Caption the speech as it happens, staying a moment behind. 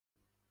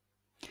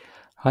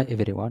Hi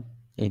everyone,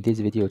 in this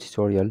video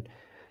tutorial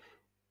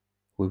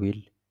we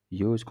will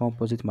use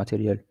composite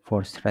material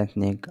for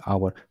strengthening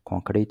our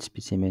concrete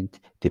specimen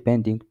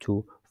depending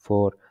to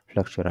for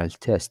structural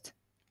test.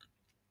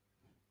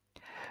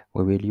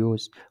 We will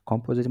use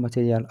composite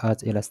material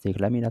as elastic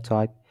lamina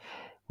type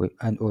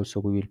and also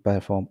we will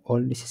perform all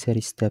necessary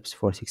steps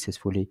for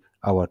successfully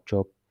our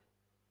job.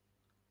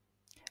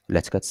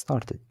 Let's get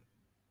started.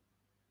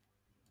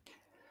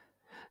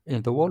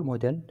 In the wall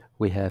model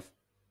we have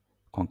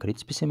concrete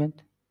specimen,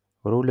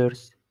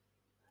 rulers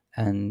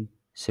and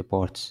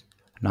supports.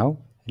 Now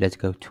let's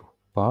go to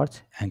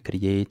parts and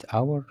create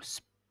our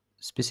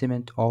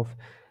specimen of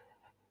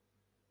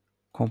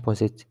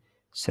composite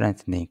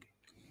strengthening.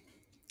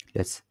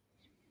 Let's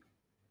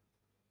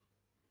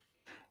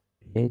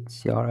create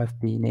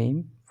CRFP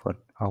name for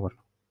our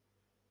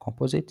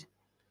composite,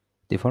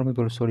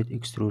 deformable solid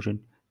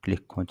extrusion,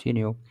 click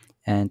continue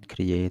and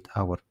create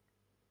our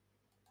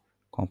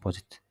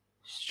composite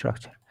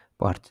structure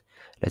part.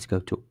 Let's go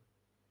to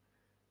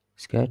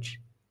sketch,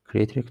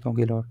 create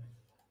rectangular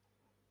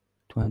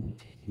 20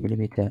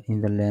 millimeter in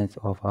the length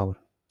of our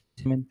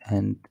specimen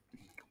and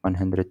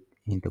 100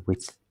 in the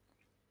width.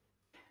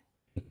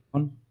 Click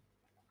on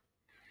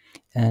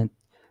and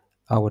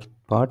our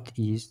part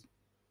is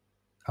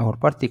our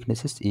part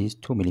thickness is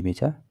 2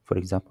 millimeter, for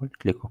example.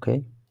 Click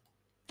OK.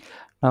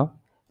 Now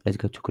let's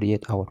go to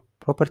create our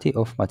property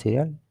of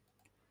material.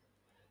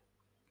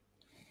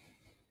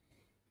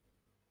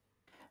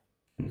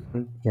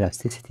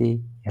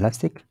 Elasticity,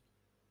 elastic.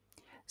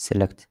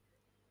 Select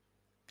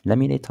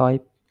laminate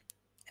type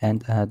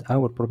and add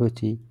our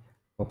property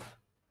of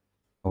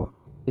our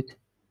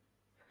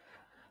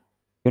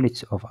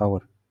units of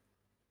our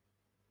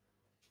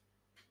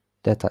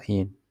data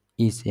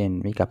is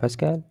in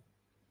megapascal.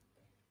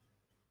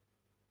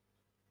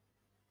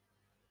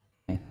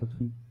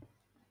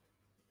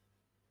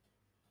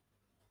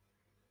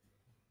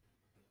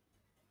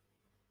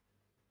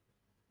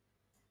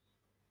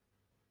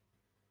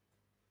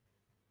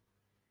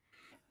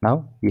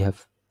 Now we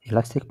have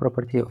elastic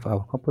property of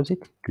our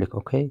composite. Click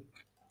OK.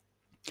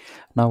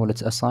 Now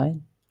let's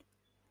assign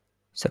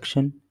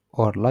section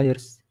or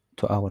layers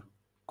to our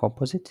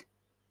composite.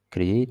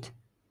 Create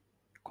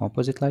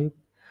composite layer.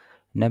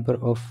 Number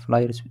of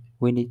layers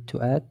we need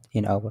to add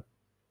in our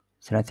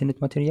strengthened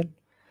material.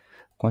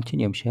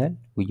 Continuum shell.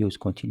 We use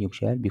continuum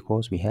shell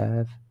because we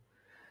have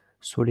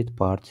solid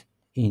part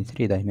in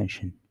 3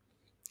 dimension.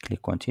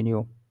 Click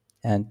continue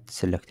and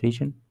select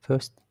region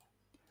first.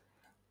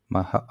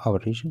 Our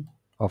region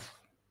of.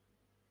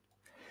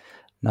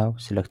 Now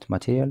select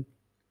material,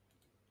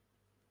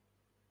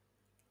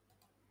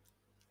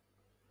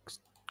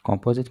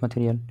 composite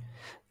material,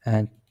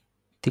 and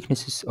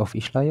thicknesses of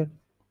each layer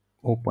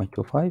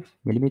 0.25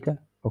 millimeter.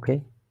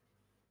 Okay.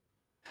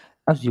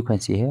 As you can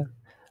see here,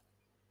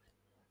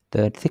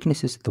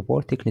 the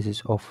wall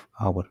thicknesses of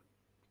our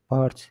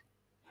parts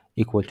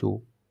equal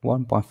to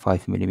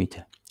 1.5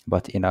 millimeter,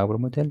 but in our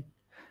model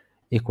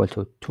equal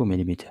to 2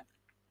 millimeter.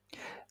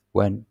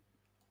 When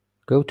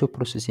go to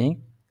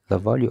processing, the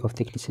value of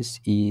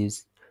thicknesses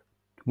is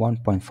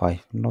 1.5,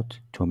 not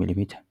 2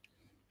 millimeter.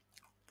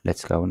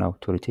 Let's go now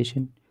to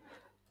rotation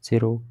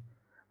 0,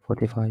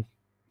 45,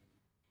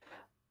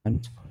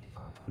 and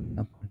 45, for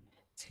example,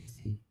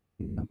 60,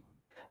 for example,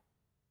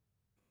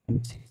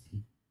 and 60,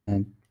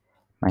 and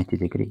 90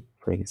 degree,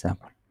 for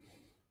example.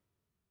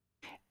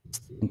 It's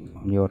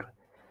on your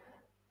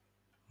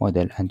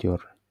model and your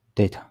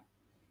data.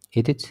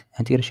 Edit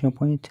integration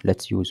point.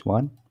 Let's use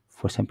 1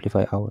 for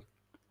simplify our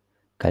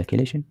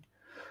calculation.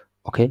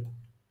 Okay.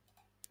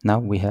 Now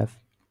we have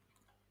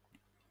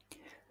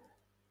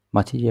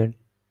material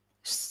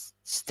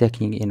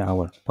stacking in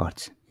our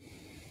parts.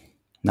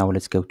 Now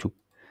let's go to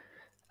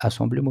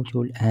assembly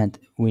module and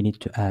we need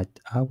to add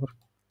our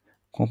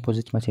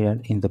composite material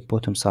in the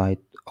bottom side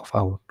of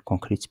our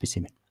concrete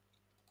specimen.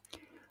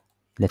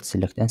 Let's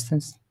select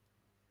instance,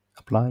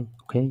 apply,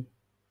 okay.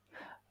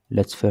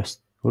 Let's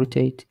first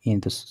rotate in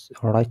the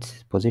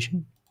right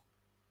position.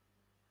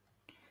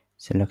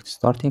 Select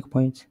starting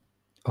point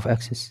of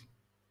axis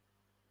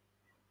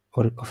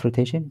or of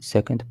rotation,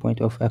 second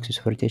point of axis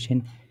of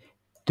rotation,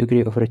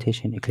 degree of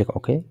rotation, click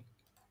OK.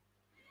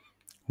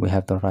 We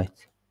have the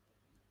right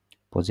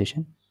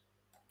position.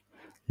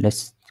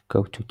 Let's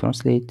go to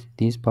translate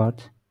this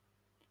part.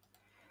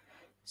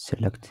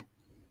 Select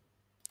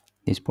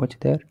this point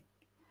there.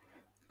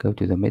 Go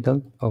to the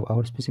middle of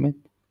our specimen.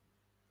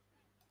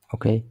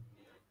 Okay.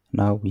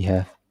 Now we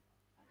have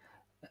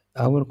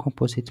our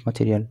composite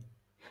material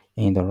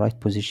in the right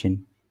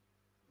position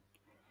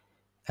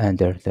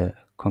under the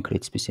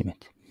concrete specimen.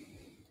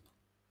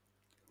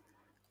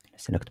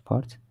 Select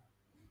part.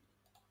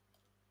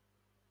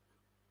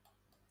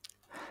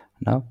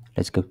 Now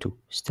let's go to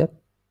step.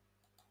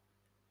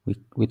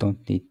 We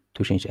don't need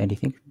to change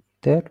anything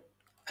there.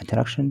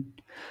 Interaction.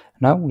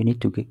 Now we need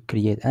to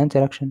create an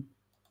interaction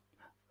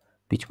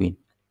between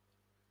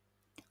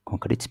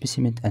concrete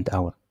specimen and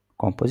our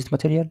composite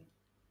material.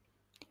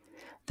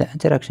 The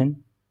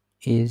interaction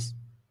is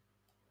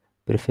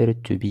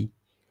preferred to be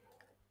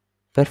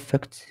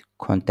perfect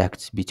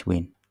contacts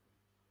between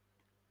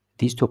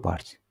these two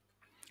parts.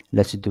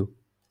 Let's do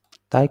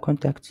tie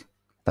contact.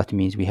 That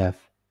means we have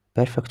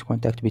perfect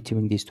contact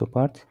between these two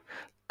parts.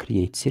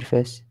 Create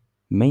surface,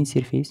 main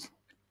surface.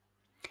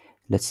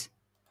 Let's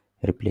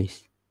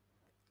replace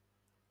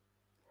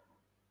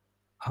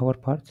our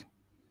part.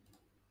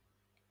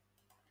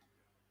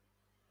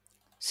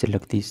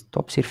 Select this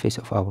top surface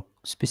of our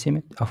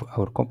specimen of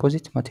our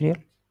composite material.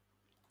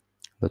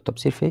 The top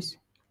surface.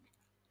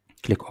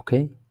 Click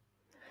OK.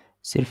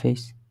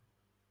 Surface.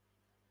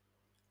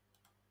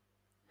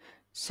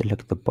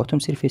 Select the bottom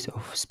surface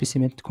of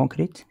specimen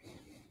concrete.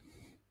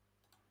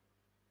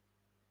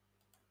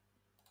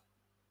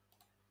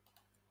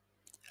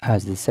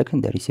 As the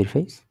secondary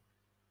surface.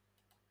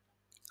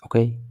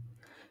 OK.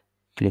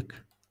 Click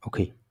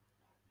OK.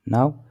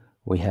 Now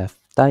we have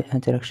tie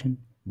interaction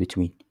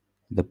between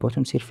the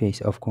bottom surface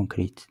of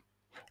concrete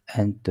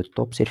and the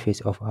top surface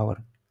of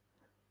our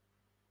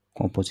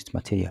composite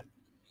material.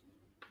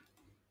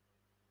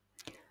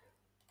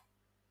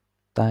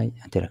 Tie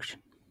interaction.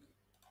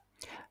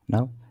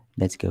 Now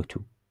let's go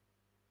to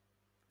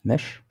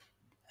mesh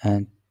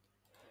and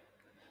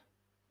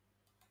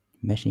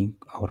meshing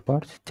our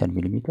part 10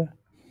 millimeter.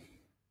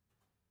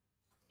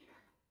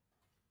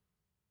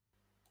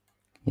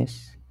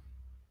 Yes.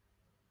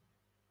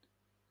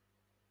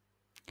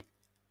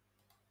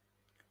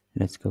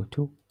 Let's go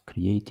to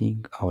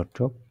creating our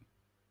job.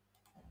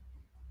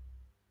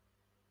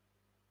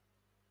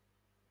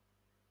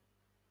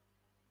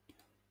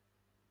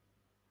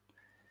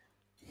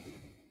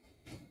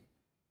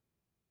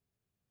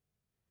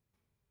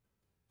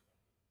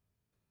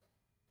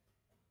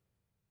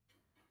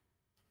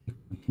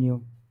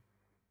 Continue.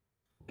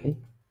 Okay.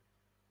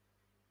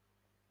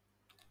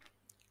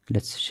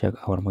 Let's check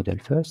our model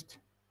first.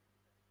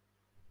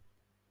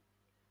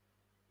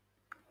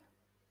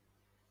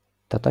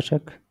 Data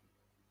check.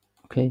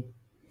 Okay.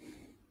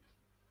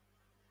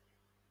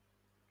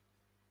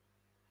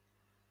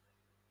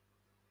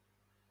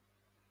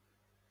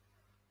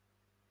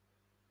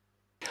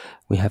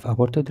 We have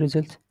aborted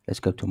result. Let's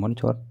go to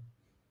monitor.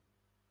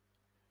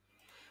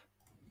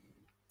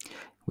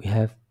 We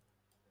have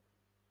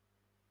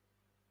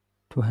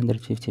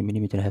 250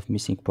 millimeter have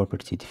missing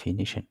property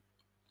definition.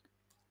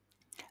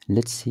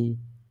 Let's see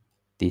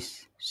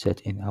this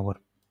set in our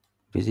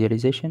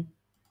visualization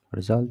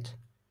result.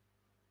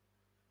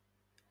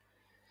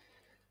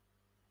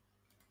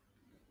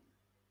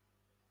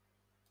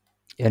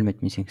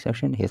 Element missing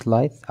section, hit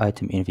light,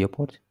 item in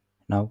viewport.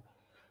 Now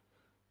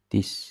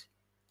this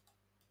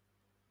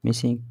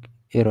missing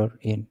error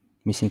in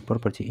missing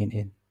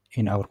property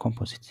in our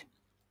composite.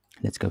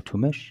 Let's go to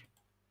mesh.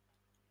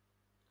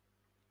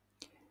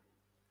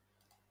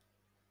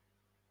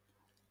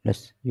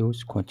 Let's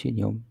use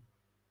continuum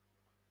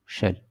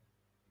shell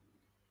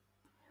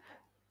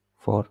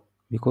for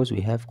because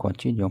we have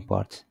continuum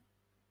parts.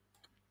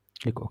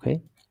 Click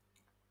OK.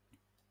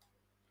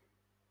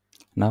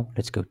 Now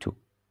let's go to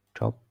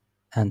job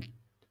and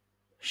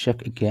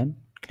check again.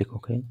 Click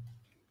OK.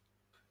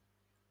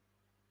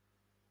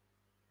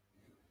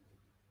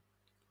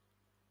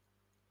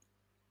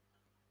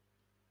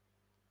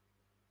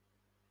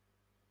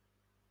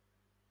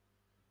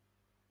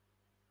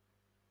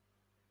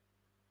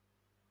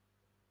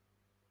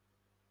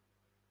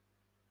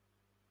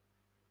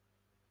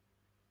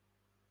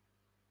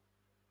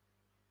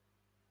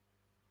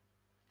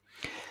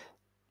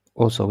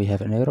 Also we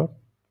have an error.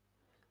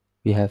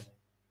 We have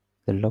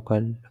the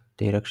local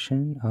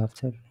direction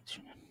after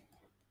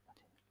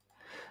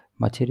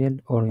material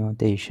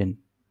orientation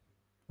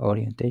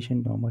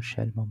normal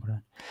shell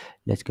membrane.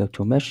 Let's go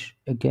to mesh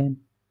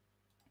again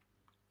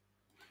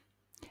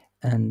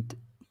and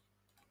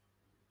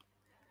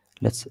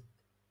let's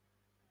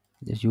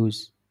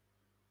use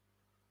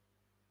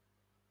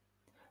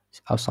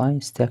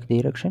assign stack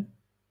direction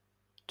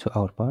to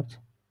our part.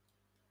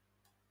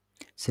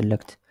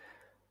 Select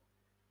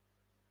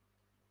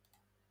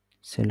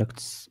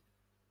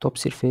top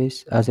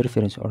surface as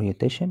reference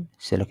orientation.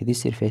 Select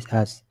this surface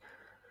as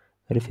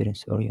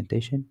reference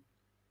orientation.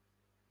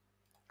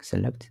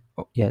 Select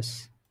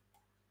yes,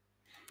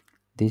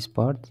 this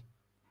part,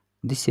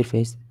 this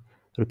surface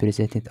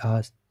represented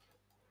as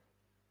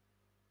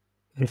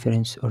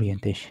reference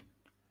orientation.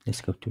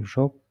 Let's go to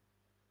job,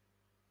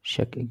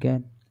 check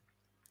again,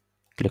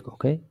 click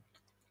OK.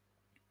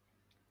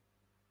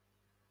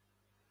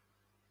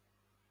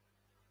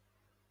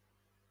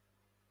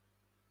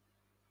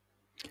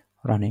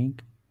 Running.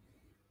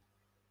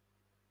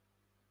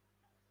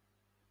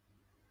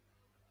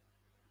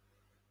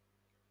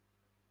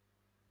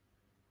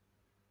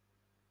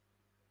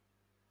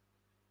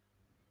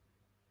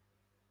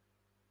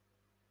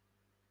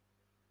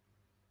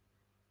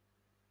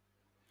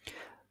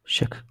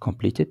 Check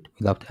completed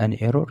without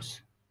any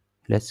errors.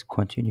 Let's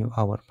continue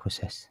our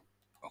process.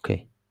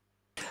 Okay.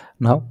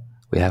 Now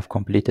we have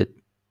completed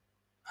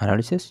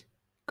analysis.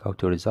 Go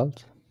to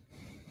result.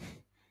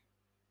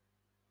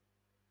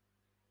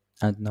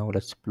 And now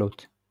let's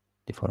plot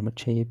deformed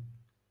shape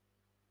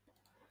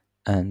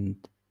and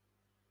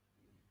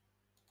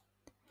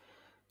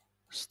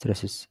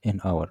stresses in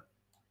our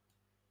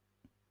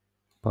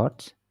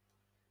parts.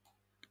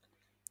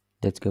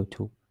 Let's go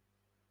to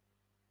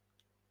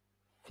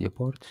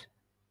viewport,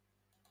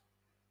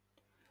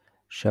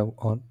 show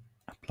all,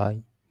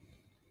 apply.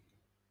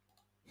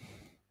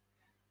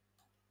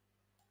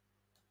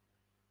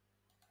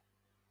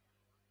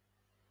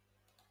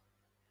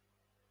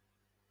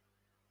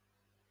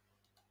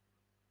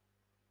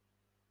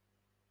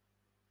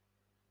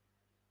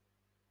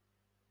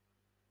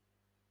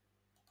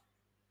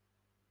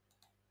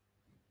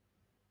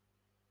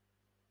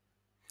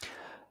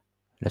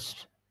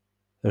 Let's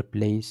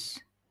replace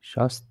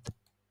just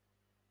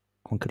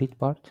concrete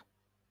part.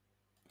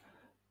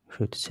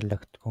 Should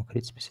select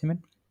concrete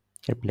specimen,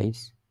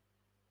 replace.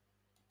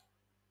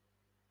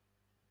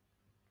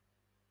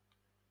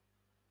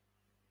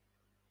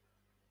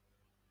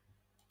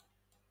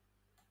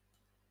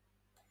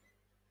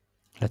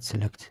 Let's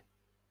select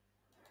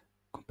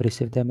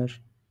compressive damage,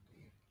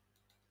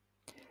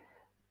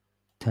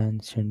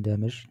 tension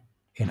damage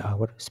in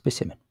our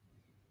specimen.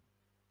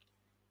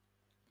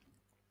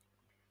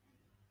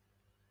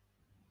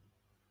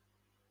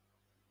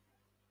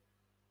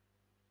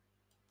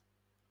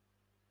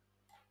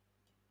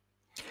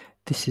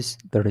 This is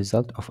the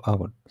result of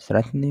our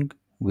strengthening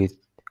with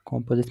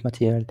composite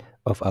material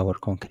of our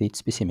concrete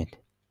specimen.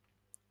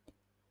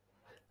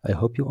 I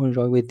hope you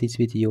enjoy with this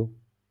video.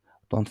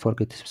 Don't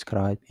forget to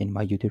subscribe in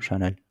my YouTube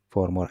channel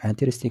for more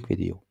interesting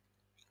video.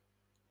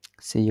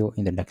 See you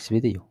in the next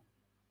video.